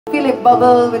it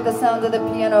bubble with the sound of the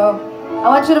piano. I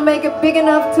want you to make it big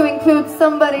enough to include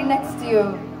somebody next to you.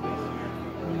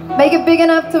 Make it big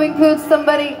enough to include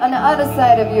somebody on the other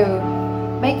side of you.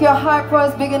 Make your heart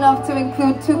pulse big enough to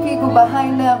include two people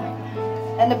behind them,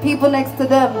 and the people next to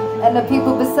them, and the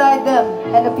people beside them,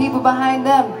 and the people behind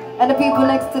them, and the people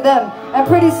next to them. And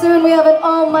pretty soon we have an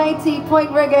almighty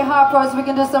point reggae heart pulse we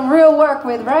can do some real work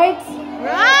with, right?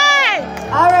 Right!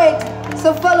 Alright,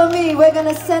 so follow me. We're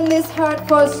gonna send this heart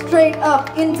pulse straight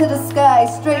up into the sky,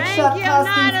 straight shot past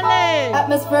the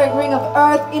atmospheric ring of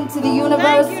Earth into the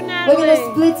universe. We're gonna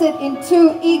split it in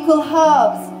two equal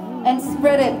halves and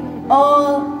spread it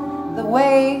all the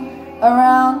way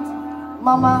around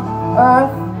Mama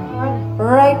Earth,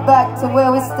 right back to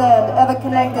where we stand, ever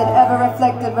connected, ever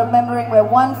reflected, remembering we're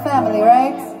one family,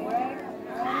 right?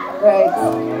 Right.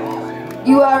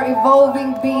 You are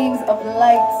evolving beings of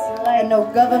light, and no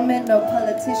government, no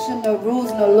politician, no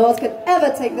rules, no laws can ever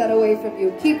take that away from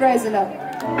you. Keep rising up.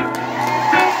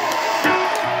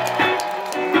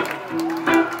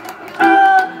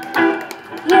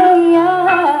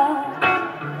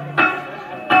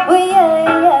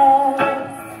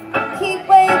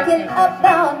 Up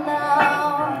down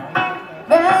now,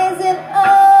 rising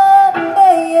up,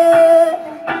 yes,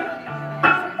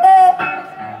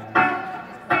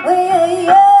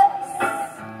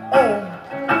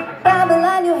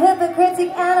 Babylon, you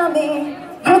hypocritic enemy.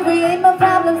 You create more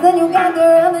problems than you got the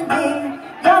remedy.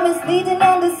 You're misleading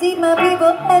and deceive my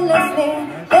people endlessly.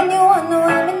 Then you wonder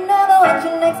why me never want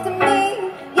you next to me.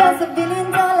 Your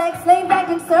civilians are like slaves back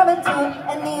in servitude,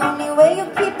 and the only way you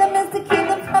keep them is to keep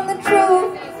them from the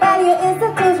truth. Your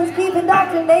institutions keep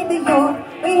indoctrinate the youth.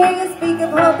 We hear you speak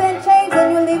of hope and change and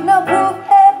you leave no proof.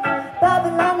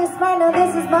 Babylon is smart, now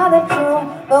this is more than true.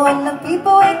 But when the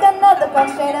people wake another come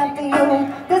straight after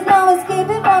you. There's no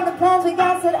escaping from the plans we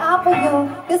got set out for you.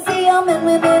 You see all men,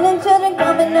 women and children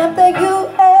coming after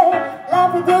you.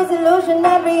 Life produces illusion,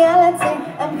 not reality.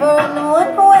 And for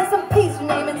anyone who wants some peace, you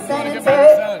name it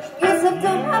sanitary. You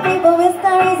subdue my people with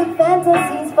stories and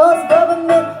fantasies. False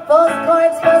government, false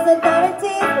courts, false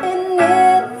authorities. In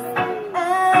this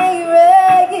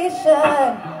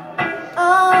irrigation,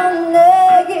 all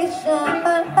negations,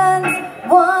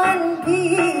 one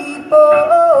people,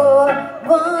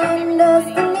 one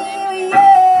destiny,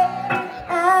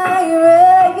 yeah.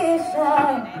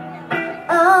 Irrigation,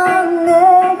 all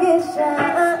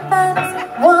negations,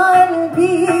 one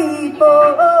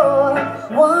people,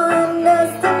 one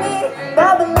destiny.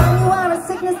 Babylon, you are a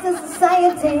sickness to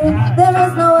society. There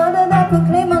is no other that could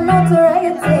claim a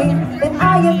notoriety. In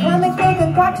all your chemical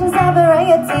concoctions have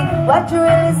variety. What you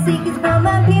really seek is from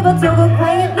my people to go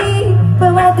quietly.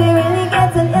 But what they really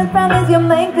get in from is your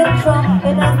mind control.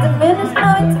 It has diminished no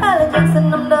intelligence and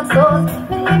numbed down souls.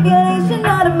 Manipulation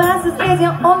of the masses is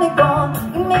your only goal.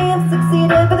 You may have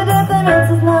succeeded, but the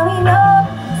difference is now we know.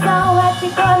 So what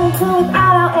you going to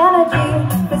without our energy?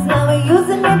 Cause now we're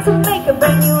using it to make a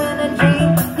brand new energy.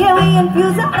 Yeah, we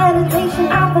infuse our meditation,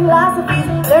 our philosophies,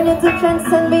 learning to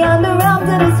transcend beyond the realms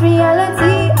of this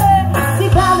reality. See,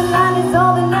 Babylon is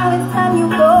over, now it's time you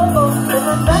go. Live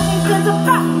on foundations of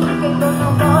rock, you can go no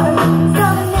more.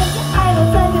 Selling it to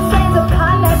idols and your chains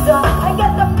upon that door. I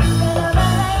get the feeling of my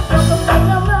life, don't go back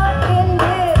no more in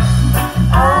this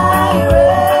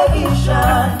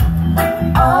irrigation.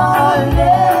 All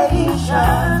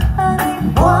nations,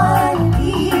 one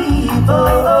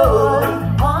people,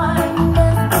 one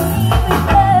destiny.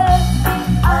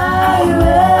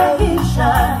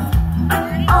 Irrigation,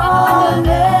 all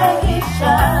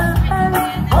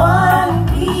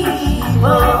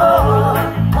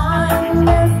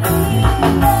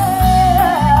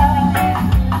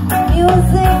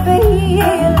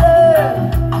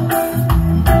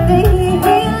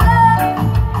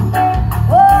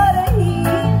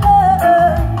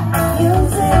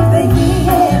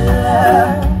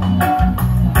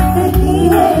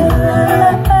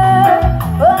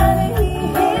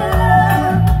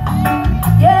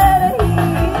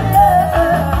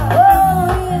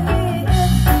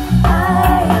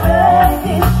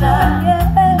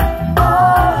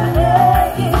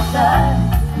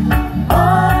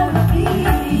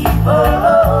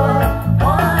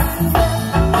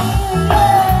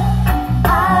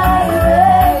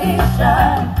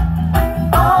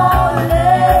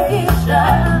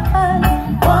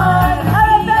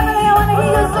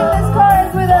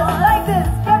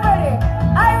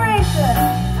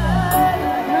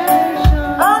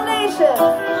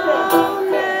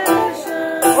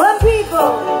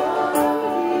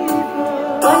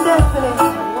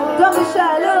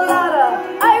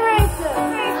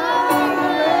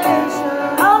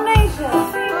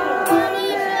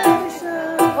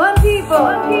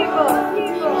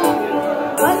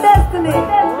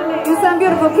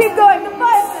beautiful. Keep going. The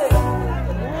voices.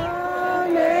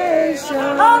 One nation.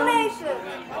 All nations.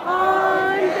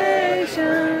 One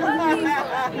nation.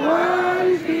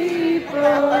 One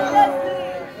people.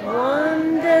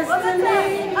 One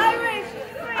destiny. Iration.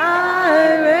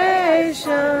 All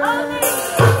nations.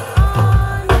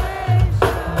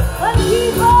 One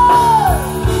people.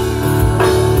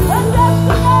 One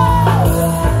destiny.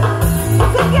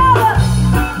 Together.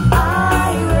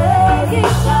 Iration.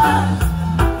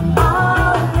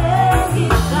 All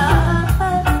nation.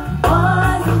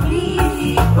 One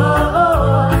people.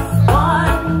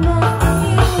 One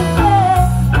destiny.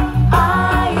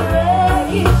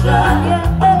 Iration.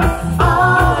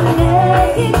 All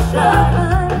nation.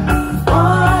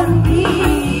 One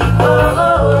people.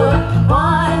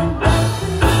 One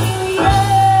destiny.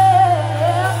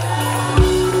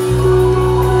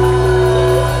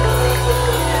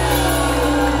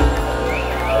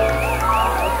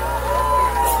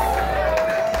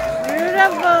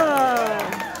 Beautiful.